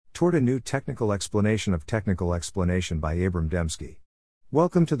Toward a New Technical Explanation of Technical Explanation by Abram Demski.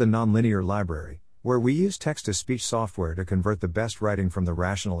 Welcome to the Nonlinear Library, where we use text-to-speech software to convert the best writing from the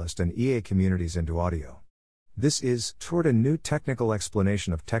Rationalist and EA communities into audio. This is Toward a New Technical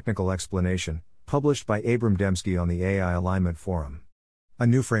Explanation of Technical Explanation, published by Abram Demski on the AI Alignment Forum. A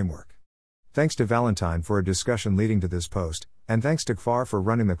new framework. Thanks to Valentine for a discussion leading to this post, and thanks to CFAR for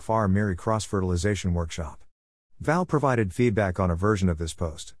running the CFAR-MIRI cross-fertilization workshop. Val provided feedback on a version of this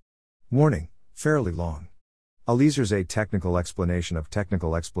post. Warning, fairly long. Eliezer's a technical explanation of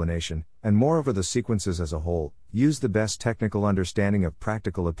technical explanation, and moreover the sequences as a whole, used the best technical understanding of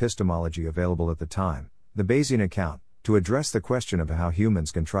practical epistemology available at the time, the Bayesian account, to address the question of how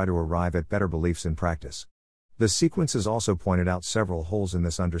humans can try to arrive at better beliefs in practice. The sequences also pointed out several holes in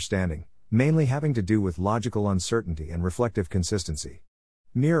this understanding, mainly having to do with logical uncertainty and reflective consistency.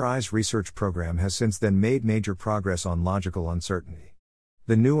 MIRI's research program has since then made major progress on logical uncertainty.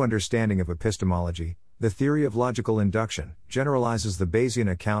 The new understanding of epistemology, the theory of logical induction, generalizes the Bayesian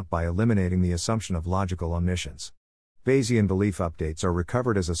account by eliminating the assumption of logical omniscience. Bayesian belief updates are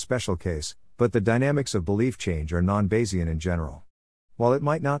recovered as a special case, but the dynamics of belief change are non-Bayesian in general. While it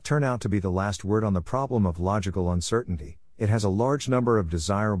might not turn out to be the last word on the problem of logical uncertainty, it has a large number of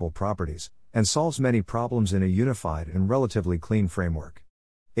desirable properties, and solves many problems in a unified and relatively clean framework.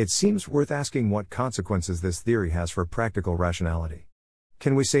 It seems worth asking what consequences this theory has for practical rationality.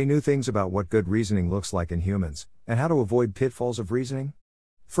 Can we say new things about what good reasoning looks like in humans, and how to avoid pitfalls of reasoning?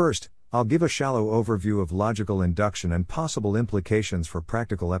 First, I'll give a shallow overview of logical induction and possible implications for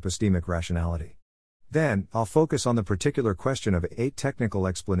practical epistemic rationality. Then, I'll focus on the particular question of a technical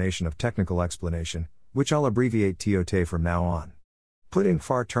explanation of technical explanation, which I'll abbreviate TEOTE from now on. Put in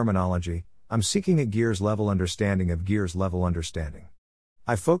CFAR terminology, I'm seeking a gears-level understanding of gears-level understanding.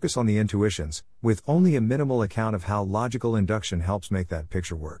 I focus on the intuitions, with only a minimal account of how logical induction helps make that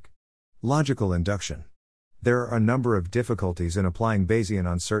picture work. Logical induction. There are a number of difficulties in applying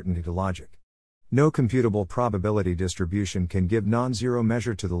Bayesian uncertainty to logic. No computable probability distribution can give non-zero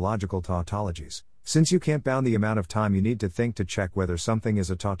measure to the logical tautologies, since you can't bound the amount of time you need to think to check whether something is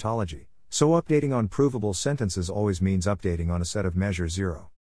a tautology, so updating on provable sentences always means updating on a set of measure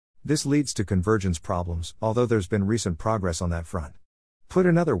zero. This leads to convergence problems, although there's been recent progress on that front. Put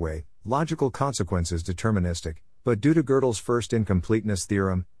another way, logical consequence is deterministic, but due to Gödel's first incompleteness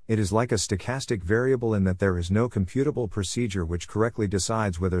theorem, it is like a stochastic variable in that there is no computable procedure which correctly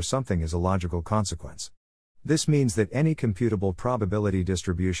decides whether something is a logical consequence. This means that any computable probability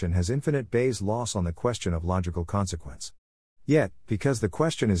distribution has infinite Bayes' loss on the question of logical consequence. Yet, because the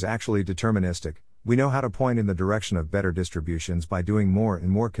question is actually deterministic, we know how to point in the direction of better distributions by doing more and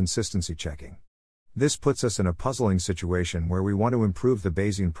more consistency checking. This puts us in a puzzling situation where we want to improve the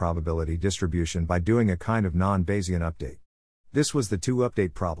Bayesian probability distribution by doing a kind of non-Bayesian update. This was the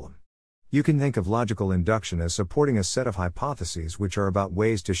 2-update problem. You can think of logical induction as supporting a set of hypotheses which are about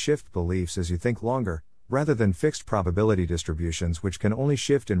ways to shift beliefs as you think longer, rather than fixed probability distributions which can only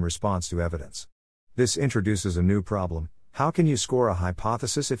shift in response to evidence. This introduces a new problem: how can you score a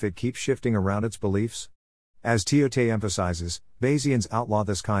hypothesis if it keeps shifting around its beliefs? As TEOTE emphasizes, Bayesians outlaw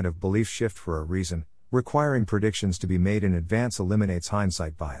this kind of belief shift for a reason. Requiring predictions to be made in advance eliminates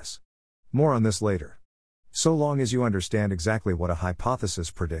hindsight bias. More on this later. So long as you understand exactly what a hypothesis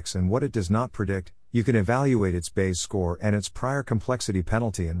predicts and what it does not predict, you can evaluate its Bayes score and its prior complexity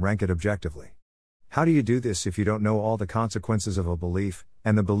penalty and rank it objectively. How do you do this if you don't know all the consequences of a belief,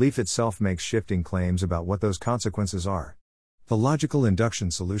 and the belief itself makes shifting claims about what those consequences are? The logical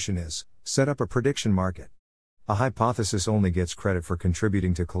induction solution is, set up a prediction market. A hypothesis only gets credit for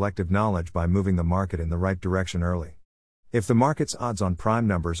contributing to collective knowledge by moving the market in the right direction early. If the market's odds on prime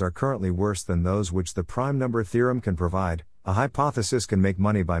numbers are currently worse than those which the prime number theorem can provide, a hypothesis can make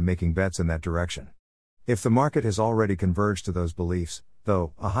money by making bets in that direction. If the market has already converged to those beliefs,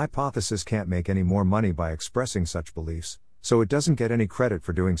 though, a hypothesis can't make any more money by expressing such beliefs, so it doesn't get any credit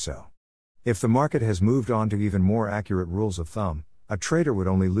for doing so. If the market has moved on to even more accurate rules of thumb, a trader would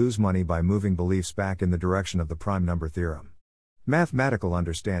only lose money by moving beliefs back in the direction of the prime number theorem. Mathematical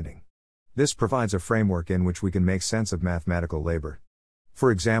understanding. This provides a framework in which we can make sense of mathematical labor. For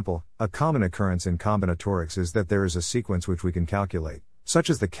example, a common occurrence in combinatorics is that there is a sequence which we can calculate, such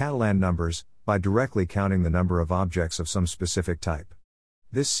as the Catalan numbers, by directly counting the number of objects of some specific type.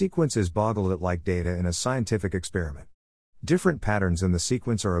 This sequence is boggle-it-like data in a scientific experiment. Different patterns in the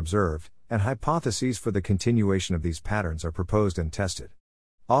sequence are observed, and hypotheses for the continuation of these patterns are proposed and tested.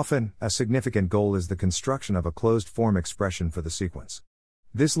 Often, a significant goal is the construction of a closed-form expression for the sequence.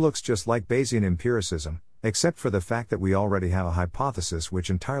 This looks just like Bayesian empiricism, except for the fact that we already have a hypothesis which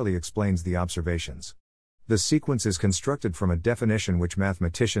entirely explains the observations. The sequence is constructed from a definition which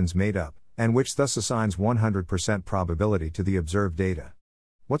mathematicians made up, and which thus assigns 100% probability to the observed data.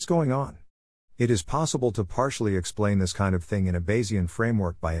 What's going on? It is possible to partially explain this kind of thing in a Bayesian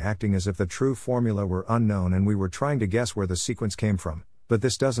framework by acting as if the true formula were unknown and we were trying to guess where the sequence came from, but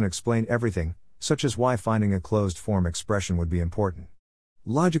this doesn't explain everything, such as why finding a closed-form expression would be important.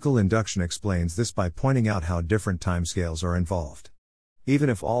 Logical induction explains this by pointing out how different timescales are involved. Even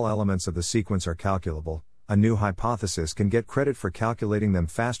if all elements of the sequence are calculable, a new hypothesis can get credit for calculating them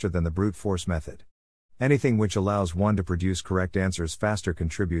faster than the brute force method. Anything which allows one to produce correct answers faster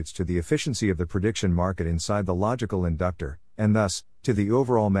contributes to the efficiency of the prediction market inside the logical inductor, and thus, to the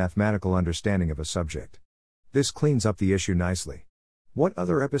overall mathematical understanding of a subject. This cleans up the issue nicely. What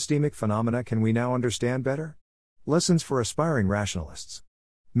other epistemic phenomena can we now understand better? Lessons for aspiring rationalists.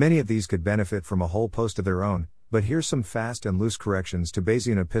 Many of these could benefit from a whole post of their own, but here's some fast and loose corrections to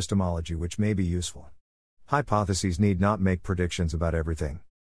Bayesian epistemology which may be useful. Hypotheses need not make predictions about everything.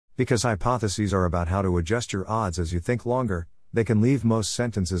 Because hypotheses are about how to adjust your odds as you think longer, they can leave most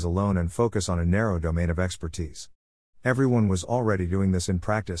sentences alone and focus on a narrow domain of expertise. Everyone was already doing this in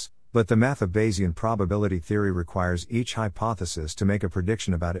practice, but the math of Bayesian probability theory requires each hypothesis to make a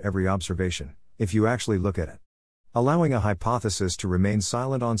prediction about every observation, if you actually look at it. Allowing a hypothesis to remain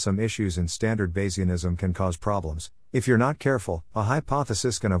silent on some issues in standard Bayesianism can cause problems. If you're not careful, a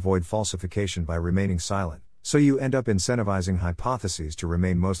hypothesis can avoid falsification by remaining silent, so you end up incentivizing hypotheses to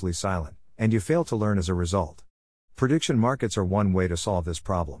remain mostly silent, and you fail to learn as a result. Prediction markets are one way to solve this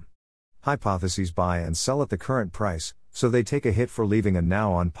problem. Hypotheses buy and sell at the current price, so they take a hit for leaving a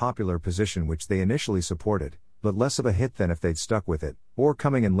now unpopular position which they initially supported, but less of a hit than if they'd stuck with it, or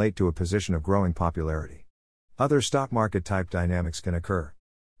coming in late to a position of growing popularity. Other stock market type dynamics can occur.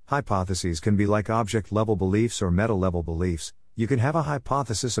 Hypotheses can be like object-level beliefs or meta-level beliefs. You can have a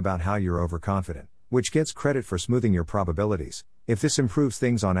hypothesis about how you're overconfident, which gets credit for smoothing your probabilities, if this improves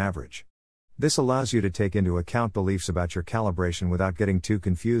things on average. This allows you to take into account beliefs about your calibration without getting too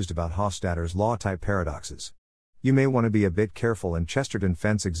confused about Hofstadter's law-type paradoxes. You may want to be a bit careful and Chesterton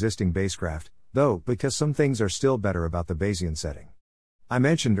fence existing Bayescraft, though, because some things are still better about the Bayesian setting. I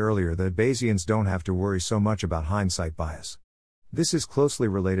mentioned earlier that Bayesians don't have to worry so much about hindsight bias. This is closely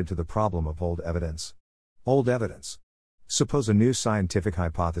related to the problem of old evidence. Old evidence. Suppose a new scientific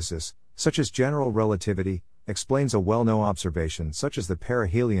hypothesis, such as general relativity, explains a well-known observation such as the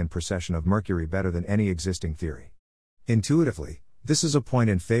perihelion precession of Mercury better than any existing theory. Intuitively, this is a point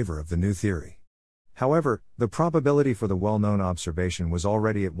in favor of the new theory. However, the probability for the well-known observation was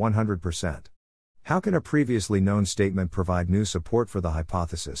already at 100%. How can a previously known statement provide new support for the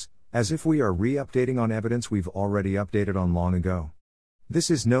hypothesis, as if we are re-updating on evidence we've already updated on long ago?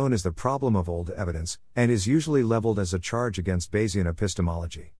 This is known as the problem of old evidence, and is usually leveled as a charge against Bayesian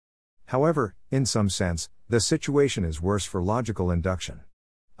epistemology. However, in some sense, the situation is worse for logical induction.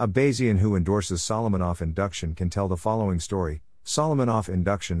 A Bayesian who endorses Solomonoff induction can tell the following story: Solomonoff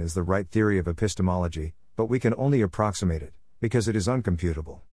induction is the right theory of epistemology, but we can only approximate it, because it is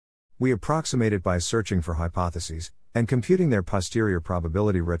uncomputable. We approximate it by searching for hypotheses, and computing their posterior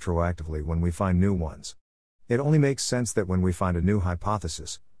probability retroactively when we find new ones. It only makes sense that when we find a new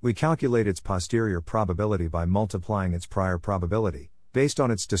hypothesis, we calculate its posterior probability by multiplying its prior probability, based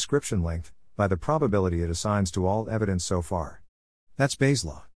on its description length, by the probability it assigns to all evidence so far. That's Bayes'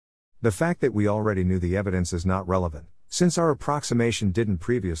 law. The fact that we already knew the evidence is not relevant, since our approximation didn't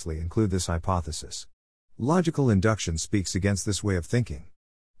previously include this hypothesis. Logical induction speaks against this way of thinking.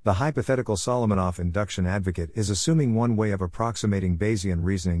 The hypothetical Solomonoff induction advocate is assuming one way of approximating Bayesian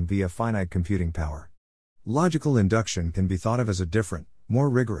reasoning via finite computing power. Logical induction can be thought of as a different, more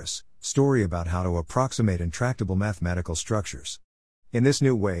rigorous, story about how to approximate intractable mathematical structures. In this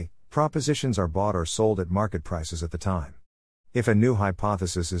new way, propositions are bought or sold at market prices at the time. If a new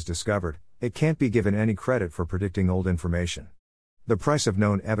hypothesis is discovered, it can't be given any credit for predicting old information. The price of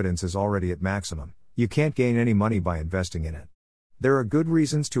known evidence is already at maximum, you can't gain any money by investing in it. There are good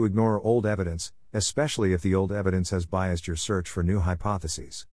reasons to ignore old evidence, especially if the old evidence has biased your search for new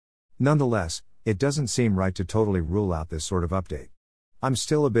hypotheses. Nonetheless, it doesn't seem right to totally rule out this sort of update. I'm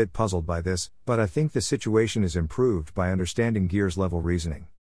still a bit puzzled by this, but I think the situation is improved by understanding gears-level reasoning.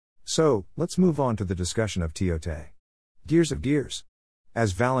 So, let's move on to the discussion of TEOTE. Gears of gears.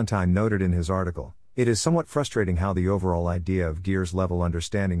 As Valentine noted in his article, it is somewhat frustrating how the overall idea of gears-level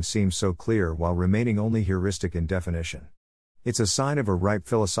understanding seems so clear while remaining only heuristic in definition. It's a sign of a ripe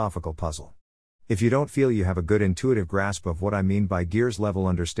philosophical puzzle. If you don't feel you have a good intuitive grasp of what I mean by gears-level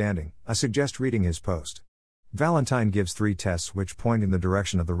understanding, I suggest reading his post. Valentine gives 3 tests which point in the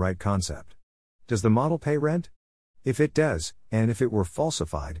direction of the right concept. Does the model pay rent? If it does, and if it were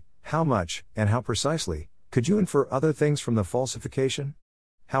falsified, how much, and how precisely? Could you infer other things from the falsification?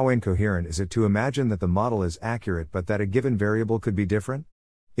 How incoherent is it to imagine that the model is accurate but that a given variable could be different?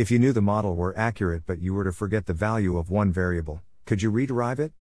 If you knew the model were accurate but you were to forget the value of one variable, could you rederive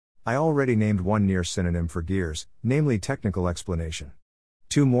it? I already named one near synonym for gears, namely technical explanation.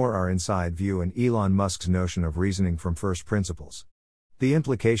 Two more are inside view and Elon Musk's notion of reasoning from first principles. The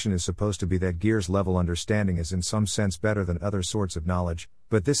implication is supposed to be that gears level understanding is in some sense better than other sorts of knowledge,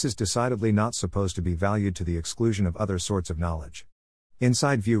 but this is decidedly not supposed to be valued to the exclusion of other sorts of knowledge.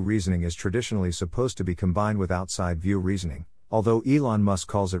 Inside view reasoning is traditionally supposed to be combined with outside view reasoning, although Elon Musk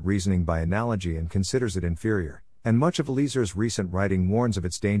calls it reasoning by analogy and considers it inferior, and much of Eliezer's recent writing warns of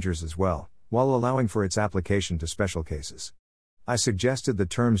its dangers as well, while allowing for its application to special cases. I suggested the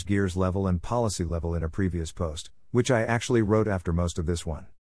terms gears level and policy level in a previous post, which I actually wrote after most of this one.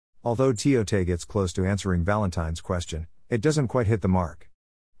 Although TEOTE gets close to answering Valentine's question, it doesn't quite hit the mark.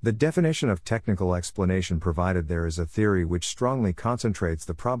 The definition of technical explanation provided there is a theory which strongly concentrates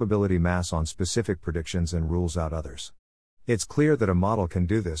the probability mass on specific predictions and rules out others. It's clear that a model can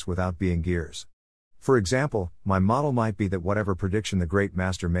do this without being gears. For example, my model might be that whatever prediction the great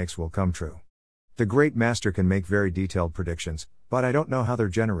master makes will come true. The great master can make very detailed predictions, but I don't know how they're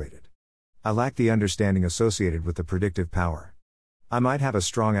generated. I lack the understanding associated with the predictive power. I might have a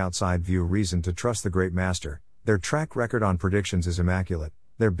strong outside view reason to trust the great master. Their track record on predictions is immaculate,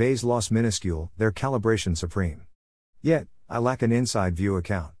 their Bayes' loss minuscule, their calibration supreme. Yet, I lack an inside view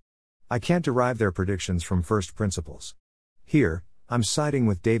account. I can't derive their predictions from first principles. Here, I'm siding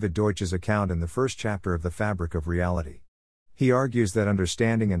with David Deutsch's account in the first chapter of The Fabric of Reality. He argues that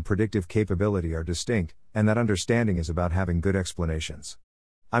understanding and predictive capability are distinct, and that understanding is about having good explanations.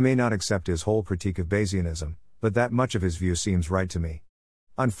 I may not accept his whole critique of Bayesianism, but that much of his view seems right to me.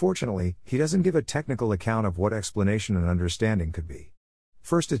 Unfortunately, he doesn't give a technical account of what explanation and understanding could be.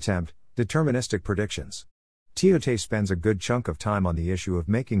 First attempt, deterministic predictions. TEOTE spends a good chunk of time on the issue of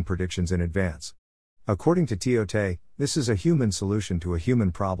making predictions in advance. According to TEOTE, this is a human solution to a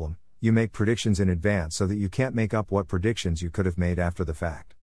human problem. You make predictions in advance so that you can't make up what predictions you could have made after the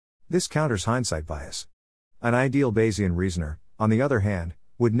fact. This counters hindsight bias. An ideal Bayesian reasoner, on the other hand,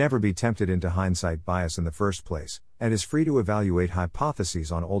 would never be tempted into hindsight bias in the first place, and is free to evaluate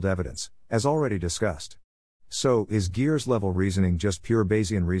hypotheses on old evidence, as already discussed. So, is gears-level reasoning just pure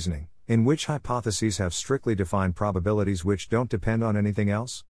Bayesian reasoning, in which hypotheses have strictly defined probabilities which don't depend on anything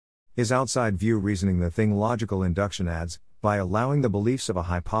else? Is outside view reasoning the thing logical induction adds, by allowing the beliefs of a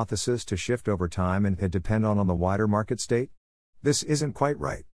hypothesis to shift over time and depend on the wider market state? This isn't quite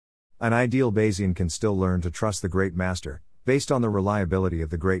right. An ideal Bayesian can still learn to trust the great master, based on the reliability of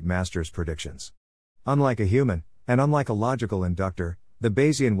the great master's predictions. Unlike a human, and unlike a logical inductor, the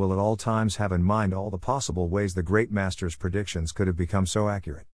Bayesian will at all times have in mind all the possible ways the great master's predictions could have become so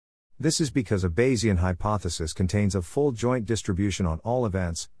accurate. This is because a Bayesian hypothesis contains a full joint distribution on all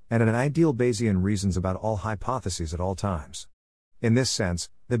events, and an ideal Bayesian reasons about all hypotheses at all times. In this sense,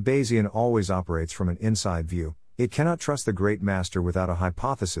 the Bayesian always operates from an inside view. It cannot trust the great master without a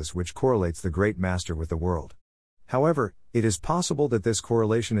hypothesis which correlates the great master with the world. However, it is possible that this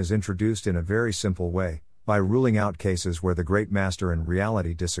correlation is introduced in a very simple way, by ruling out cases where the great master and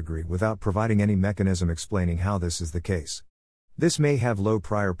reality disagree without providing any mechanism explaining how this is the case. This may have low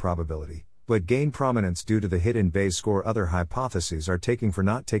prior probability, but gain prominence due to the hit in Bayes' score other hypotheses are taking for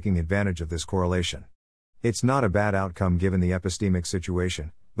not taking advantage of this correlation. It's not a bad outcome given the epistemic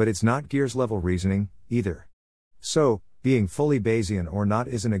situation, but it's not gears-level reasoning, either. So, being fully Bayesian or not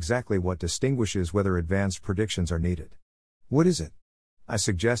isn't exactly what distinguishes whether advanced predictions are needed. What is it? I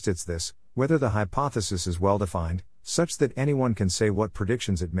suggest it's this: whether the hypothesis is well-defined, such that anyone can say what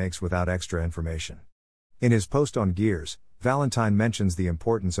predictions it makes without extra information. In his post on gears, Valentine mentions the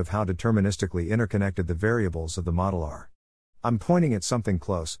importance of how deterministically interconnected the variables of the model are. I'm pointing at something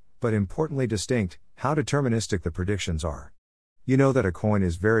close, but importantly distinct: how deterministic the predictions are. You know that a coin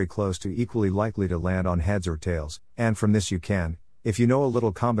is very close to equally likely to land on heads or tails, and from this you can, if you know a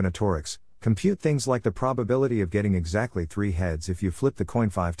little combinatorics, compute things like the probability of getting exactly 3 heads if you flip the coin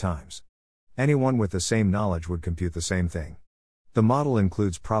 5 times. Anyone with the same knowledge would compute the same thing. The model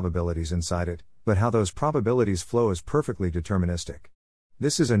includes probabilities inside it, but how those probabilities flow is perfectly deterministic.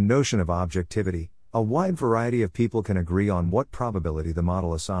 This is a notion of objectivity. A wide variety of people can agree on what probability the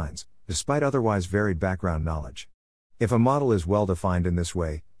model assigns, despite otherwise varied background knowledge. If a model is well defined in this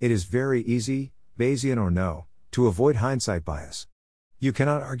way, it is very easy, Bayesian or no, to avoid hindsight bias. You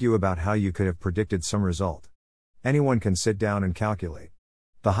cannot argue about how you could have predicted some result. Anyone can sit down and calculate.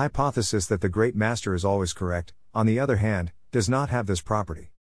 The hypothesis that the great master is always correct, on the other hand, does not have this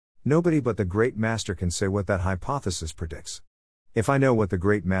property. Nobody but the great master can say what that hypothesis predicts. If I know what the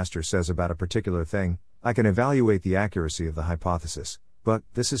great master says about a particular thing, I can evaluate the accuracy of the hypothesis, but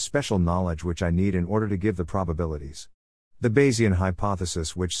this is special knowledge which I need in order to give the probabilities. The Bayesian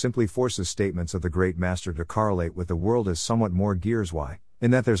hypothesis, which simply forces statements of the great master to correlate with the world, is somewhat more gears Y, in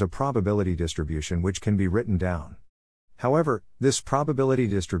that there's a probability distribution which can be written down. However, this probability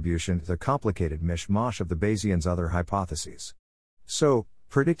distribution is a complicated mishmash of the Bayesian's other hypotheses. So,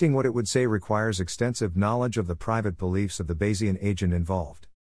 predicting what it would say requires extensive knowledge of the private beliefs of the Bayesian agent involved.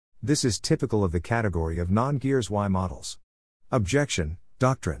 This is typical of the category of non-gears Y models. Objection: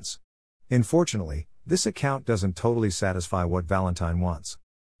 doctrines. Unfortunately, this account doesn't totally satisfy what Valentine wants.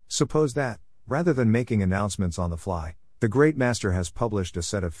 Suppose that, rather than making announcements on the fly, the Great Master has published a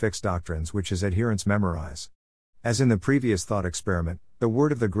set of fixed doctrines which his adherents memorize. As in the previous thought experiment, the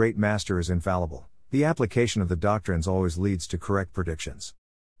word of the Great Master is infallible. The application of the doctrines always leads to correct predictions.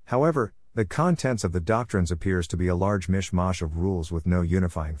 However, the contents of the doctrines appears to be a large mishmash of rules with no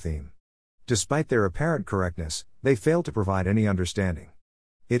unifying theme. Despite their apparent correctness, they fail to provide any understanding.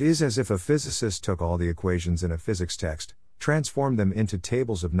 It is as if a physicist took all the equations in a physics text, transformed them into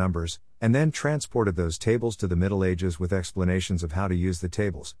tables of numbers, and then transported those tables to the Middle Ages with explanations of how to use the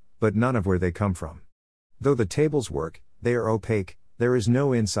tables, but none of where they come from. Though the tables work, they are opaque, there is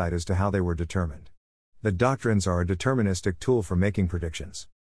no insight as to how they were determined. The doctrines are a deterministic tool for making predictions.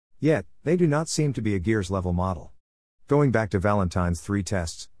 Yet, they do not seem to be a gears-level model. Going back to Valentine's 3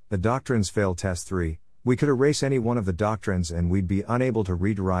 tests, the doctrines fail test 3, we could erase any one of the doctrines and we'd be unable to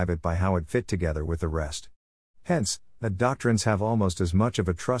rederive it by how it fit together with the rest. Hence, the doctrines have almost as much of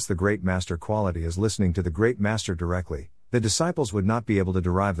a trust the Great Master quality as listening to the Great Master directly. The disciples would not be able to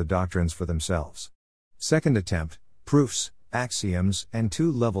derive the doctrines for themselves. Second attempt: proofs, axioms, and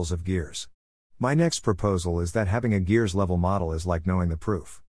 2 levels of gears. My next proposal is that having a gears-level model is like knowing the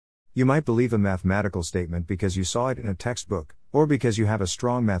proof. You might believe a mathematical statement because you saw it in a textbook, or because you have a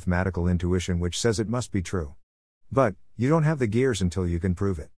strong mathematical intuition which says it must be true. But, you don't have the gears until you can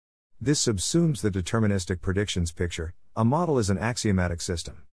prove it. This subsumes the deterministic predictions picture. A model is an axiomatic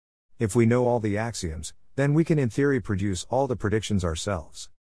system. If we know all the axioms, then we can in theory produce all the predictions ourselves.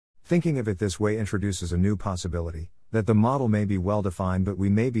 Thinking of it this way introduces a new possibility, that the model may be well defined but we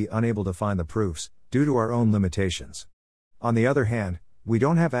may be unable to find the proofs, due to our own limitations. On the other hand, we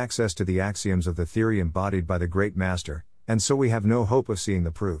don't have access to the axioms of the theory embodied by the Great Master, and so we have no hope of seeing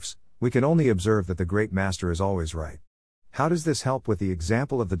the proofs. We can only observe that the Great Master is always right. How does this help with the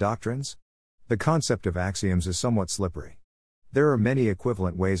example of the doctrines? The concept of axioms is somewhat slippery. There are many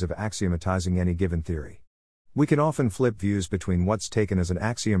equivalent ways of axiomatizing any given theory. We can often flip views between what's taken as an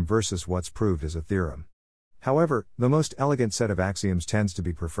axiom versus what's proved as a theorem. However, the most elegant set of axioms tends to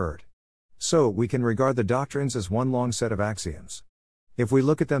be preferred. So, we can regard the doctrines as one long set of axioms. If we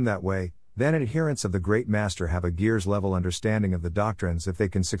look at them that way, then adherents of the Great Master have a gears-level understanding of the doctrines if they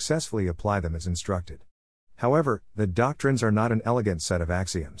can successfully apply them as instructed. However, the doctrines are not an elegant set of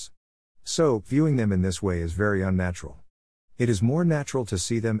axioms. So, viewing them in this way is very unnatural. It is more natural to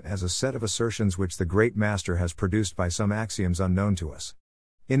see them as a set of assertions which the Great Master has produced by some axioms unknown to us.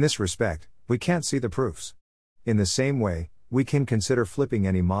 In this respect, we can't see the proofs. In the same way, we can consider flipping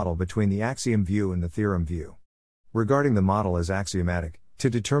any model between the axiom view and the theorem view. Regarding the model as axiomatic, to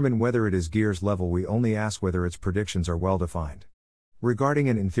determine whether it is gears level we only ask whether its predictions are well defined. Regarding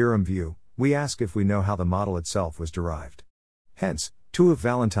an in-theorem view, we ask if we know how the model itself was derived. Hence, 2 of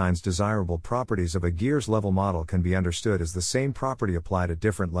Valentine's desirable properties of a gears level model can be understood as the same property applied at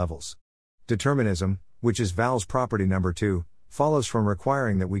different levels. Determinism, which is Val's property number 2, follows from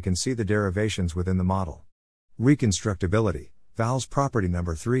requiring that we can see the derivations within the model. Reconstructibility, Val's property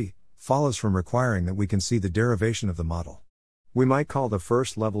number 3, follows from requiring that we can see the derivation of the model. We might call the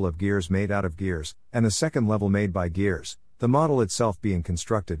first level of gears made out of gears, and the second level made by gears, the model itself being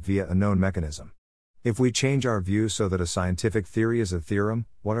constructed via a known mechanism. If we change our view so that a scientific theory is a theorem,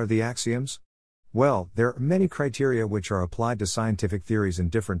 what are the axioms? Well, there are many criteria which are applied to scientific theories in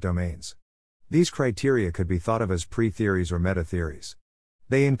different domains. These criteria could be thought of as pre-theories or meta-theories.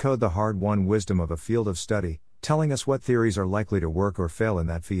 They encode the hard-won wisdom of a field of study, telling us what theories are likely to work or fail in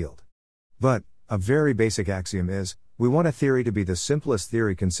that field. But, a very basic axiom is, we want a theory to be the simplest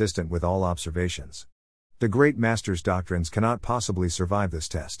theory consistent with all observations. The Great Master's doctrines cannot possibly survive this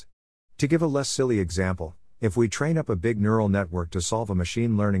test. To give a less silly example, if we train up a big neural network to solve a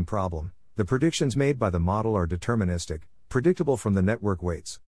machine learning problem, the predictions made by the model are deterministic, predictable from the network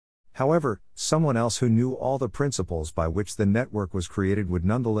weights. However, someone else who knew all the principles by which the network was created would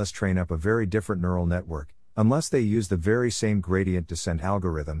nonetheless train up a very different neural network, unless they use the very same gradient descent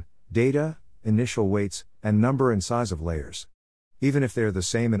algorithm, data, initial weights, and number and size of layers. Even if they are the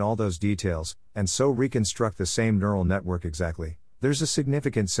same in all those details, and so reconstruct the same neural network exactly, There's a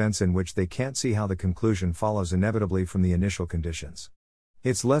significant sense in which they can't see how the conclusion follows inevitably from the initial conditions.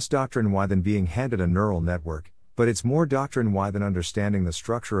 It's less doctrine why than being handed a neural network, but it's more doctrine why than understanding the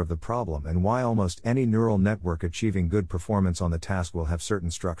structure of the problem and why almost any neural network achieving good performance on the task will have certain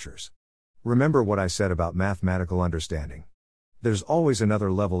structures. Remember what I said about mathematical understanding. There's always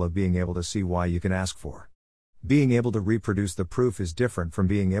another level of being able to see why you can ask for. Being able to reproduce the proof is different from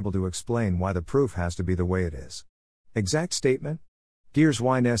being able to explain why the proof has to be the way it is. Exact statement? Gears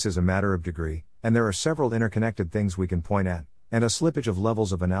why-ness is a matter of degree, and there are several interconnected things we can point at, and a slippage of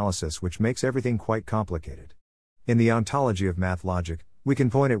levels of analysis which makes everything quite complicated. In the ontology of math logic, we can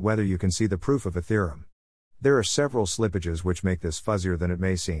point at whether you can see the proof of a theorem. There are several slippages which make this fuzzier than it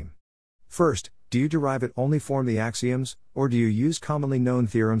may seem. First, do you derive it only from the axioms, or do you use commonly known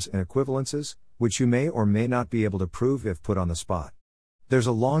theorems and equivalences, which you may or may not be able to prove if put on the spot? There's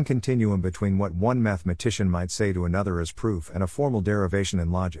a long continuum between what one mathematician might say to another as proof and a formal derivation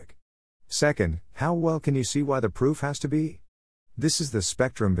in logic. Second, how well can you see why the proof has to be? This is the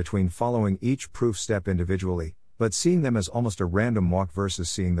spectrum between following each proof step individually, but seeing them as almost a random walk versus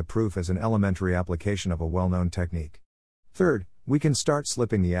seeing the proof as an elementary application of a well-known technique. Third, we can start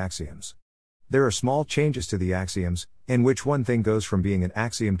slipping the axioms. There are small changes to the axioms, in which one thing goes from being an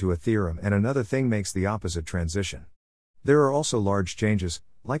axiom to a theorem and another thing makes the opposite transition. There are also large changes,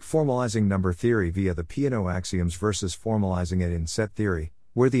 like formalizing number theory via the Peano axioms versus formalizing it in set theory,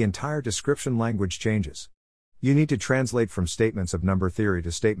 where the entire description language changes. You need to translate from statements of number theory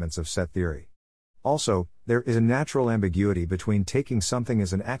to statements of set theory. Also, there is a natural ambiguity between taking something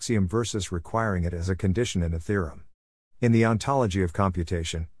as an axiom versus requiring it as a condition in a theorem. In the ontology of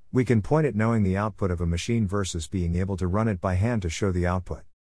computation, we can point at knowing the output of a machine versus being able to run it by hand to show the output.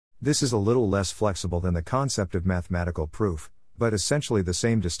 This is a little less flexible than the concept of mathematical proof, but essentially the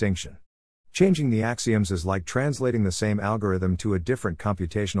same distinction. Changing the axioms is like translating the same algorithm to a different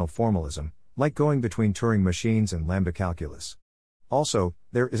computational formalism, like going between Turing machines and lambda calculus. Also,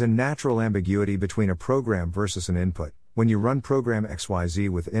 there is a natural ambiguity between a program versus an input. When you run program XYZ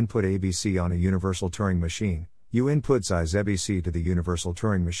with input ABC on a universal Turing machine, you input size ABC to the universal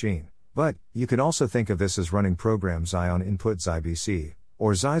Turing machine. But, you can also think of this as running program Xi on input XyBC,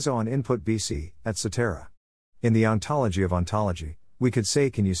 or Xi on input BC, etc. In the ontology of ontology, we could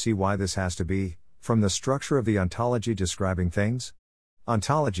say, can you see why this has to be, from the structure of the ontology describing things?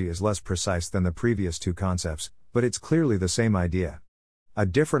 Ontology is less precise than the previous two concepts, but it's clearly the same idea. A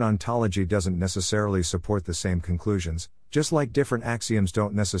different ontology doesn't necessarily support the same conclusions, just like different axioms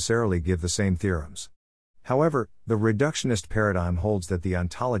don't necessarily give the same theorems. However, the reductionist paradigm holds that the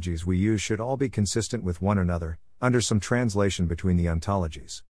ontologies we use should all be consistent with one another, under some translation between the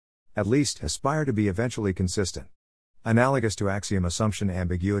ontologies. At least, aspire to be eventually consistent. Analogous to axiom assumption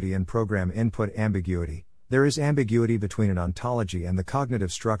ambiguity and program input ambiguity, there is ambiguity between an ontology and the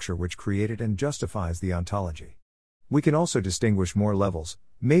cognitive structure which created and justifies the ontology. We can also distinguish more levels.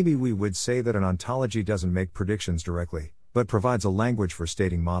 Maybe we would say that an ontology doesn't make predictions directly, but provides a language for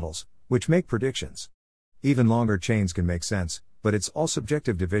stating models, which make predictions. Even longer chains can make sense, but it's all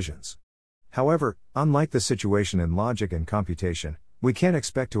subjective divisions. However, unlike the situation in logic and computation, we can't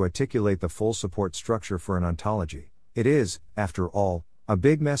expect to articulate the full support structure for an ontology. It is, after all, a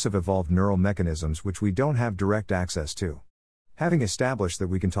big mess of evolved neural mechanisms which we don't have direct access to. Having established that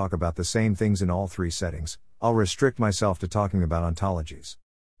we can talk about the same things in all three settings, I'll restrict myself to talking about ontologies.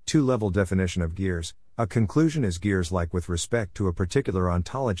 Two-level definition of gears. A conclusion is gears-like with respect to a particular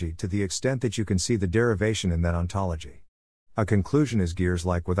ontology to the extent that you can see the derivation in that ontology. A conclusion is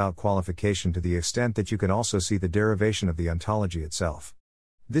gears-like without qualification to the extent that you can also see the derivation of the ontology itself.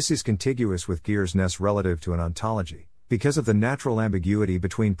 This is contiguous with gears-ness relative to an ontology, because of the natural ambiguity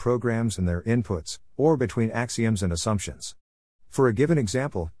between programs and their inputs, or between axioms and assumptions. For a given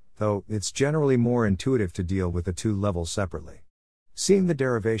example, though, it's generally more intuitive to deal with the two levels separately. Seeing the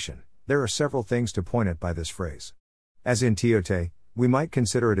derivation, there are several things to point at by this phrase. As in TEOTE, we might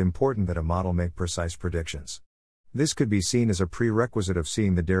consider it important that a model make precise predictions. This could be seen as a prerequisite of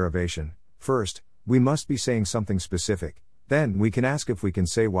seeing the derivation. First, we must be saying something specific, then we can ask if we can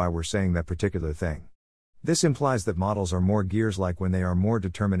say why we're saying that particular thing. This implies that models are more gears-like when they are more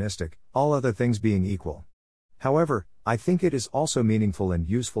deterministic, all other things being equal. However, I think it is also meaningful and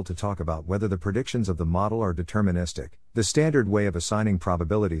useful to talk about whether the predictions of the model are deterministic. The standard way of assigning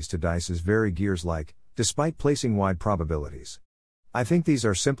probabilities to dice is very gears-like, despite placing wide probabilities. I think these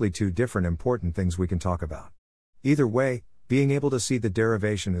are simply two different important things we can talk about. Either way, being able to see the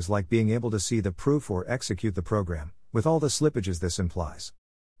derivation is like being able to see the proof or execute the program, with all the slippages this implies.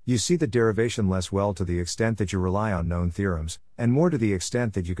 You see the derivation less well to the extent that you rely on known theorems, and more to the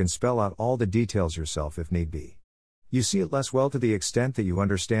extent that you can spell out all the details yourself if need be. You see it less well to the extent that you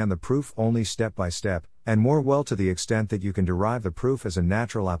understand the proof only step by step, and more well to the extent that you can derive the proof as a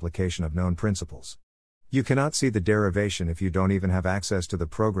natural application of known principles. You cannot see the derivation if you don't even have access to the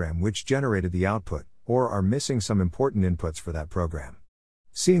program which generated the output, or are missing some important inputs for that program.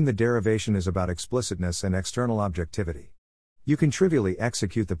 Seeing the derivation is about explicitness and external objectivity. You can trivially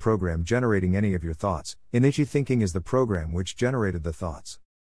execute the program generating any of your thoughts, initially thinking is the program which generated the thoughts.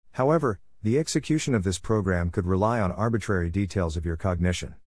 However, the execution of this program could rely on arbitrary details of your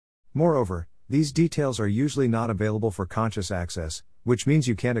cognition. Moreover, these details are usually not available for conscious access, which means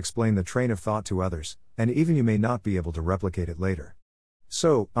you can't explain the train of thought to others, and even you may not be able to replicate it later.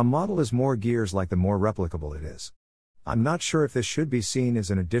 So, a model is more gears like the more replicable it is. I'm not sure if this should be seen as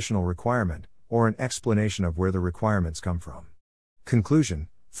an additional requirement, or an explanation of where the requirements come from. Conclusion,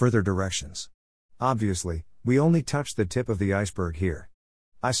 further directions. Obviously, we only touched the tip of the iceberg here.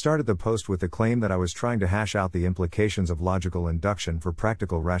 I started the post with the claim that I was trying to hash out the implications of logical induction for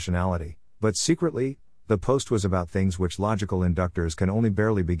practical rationality, but secretly, the post was about things which logical inductors can only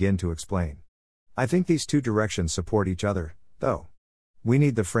barely begin to explain. I think these two directions support each other, though. We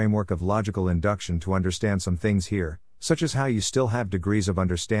need the framework of logical induction to understand some things here, such as how you still have degrees of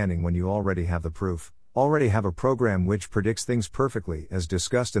understanding when you already have the proof, already have a program which predicts things perfectly as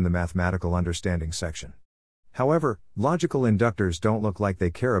discussed in the mathematical understanding section. However, logical inductors don't look like they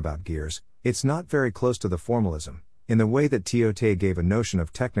care about gears. It's not very close to the formalism, in the way that TEOTE gave a notion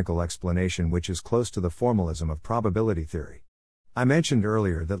of technical explanation which is close to the formalism of probability theory. I mentioned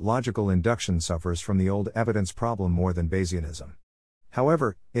earlier that logical induction suffers from the old evidence problem more than Bayesianism.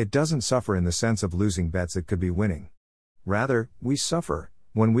 However, it doesn't suffer in the sense of losing bets it could be winning. Rather, we suffer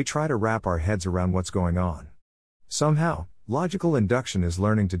when we try to wrap our heads around what's going on. Somehow, logical induction is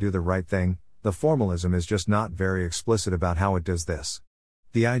learning to do the right thing. The formalism is just not very explicit about how it does this.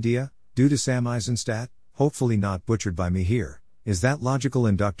 The idea, due to Sam Eisenstadt, hopefully not butchered by me here, is that logical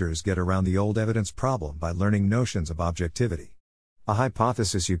inductors get around the old evidence problem by learning notions of objectivity. A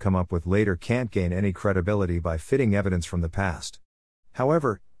hypothesis you come up with later can't gain any credibility by fitting evidence from the past.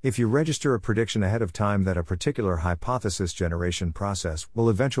 However, if you register a prediction ahead of time that a particular hypothesis generation process will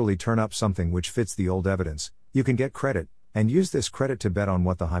eventually turn up something which fits the old evidence, you can get credit, and use this credit to bet on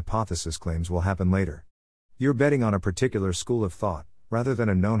what the hypothesis claims will happen later. You're betting on a particular school of thought, rather than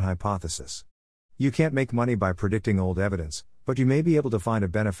a known hypothesis. You can't make money by predicting old evidence, but you may be able to find a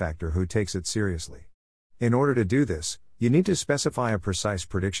benefactor who takes it seriously. In order to do this, you need to specify a precise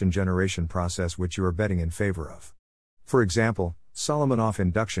prediction generation process which you are betting in favor of. For example, Solomonoff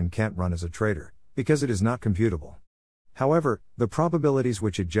induction can't run as a trader, because it is not computable. However, the probabilities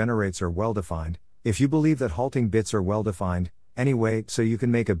which it generates are well defined, if you believe that halting bits are well defined, anyway, so you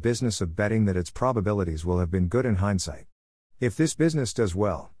can make a business of betting that its probabilities will have been good in hindsight. If this business does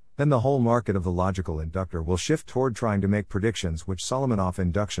well, then the whole market of the logical inductor will shift toward trying to make predictions which Solomonoff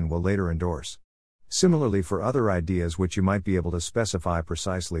induction will later endorse. Similarly for other ideas which you might be able to specify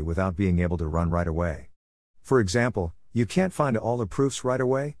precisely without being able to run right away. For example, you can't find all the proofs right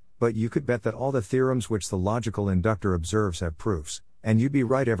away, but you could bet that all the theorems which the logical inductor observes have proofs, and you'd be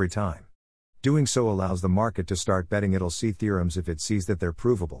right every time. Doing so allows the market to start betting it'll see theorems if it sees that they're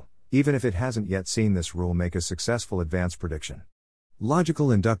provable, even if it hasn't yet seen this rule make a successful advanced prediction. Logical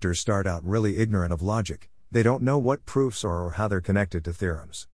inductors start out really ignorant of logic, they don't know what proofs are or how they're connected to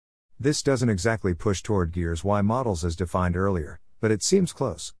theorems. This doesn't exactly push toward gears Y models as defined earlier, but it seems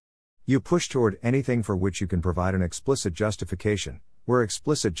close. You push toward anything for which you can provide an explicit justification, where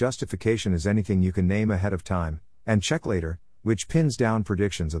explicit justification is anything you can name ahead of time, and check later, which pins down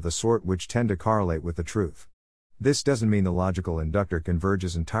predictions of the sort which tend to correlate with the truth. This doesn't mean the logical inductor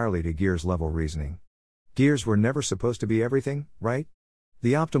converges entirely to gears level reasoning. Gears were never supposed to be everything, right?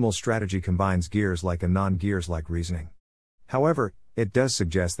 The optimal strategy combines gears like and non-gears like reasoning. However, it does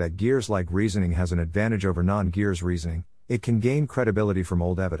suggest that gears like reasoning has an advantage over non-gears reasoning. It can gain credibility from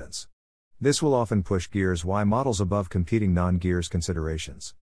old evidence. This will often push gears Y models above competing non-gears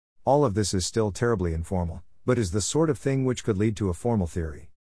considerations. All of this is still terribly informal, but is the sort of thing which could lead to a formal theory.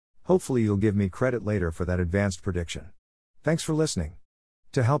 Hopefully you'll give me credit later for that advanced prediction. Thanks for listening.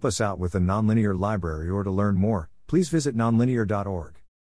 To help us out with the Nonlinear Library or to learn more, please visit nonlinear.org.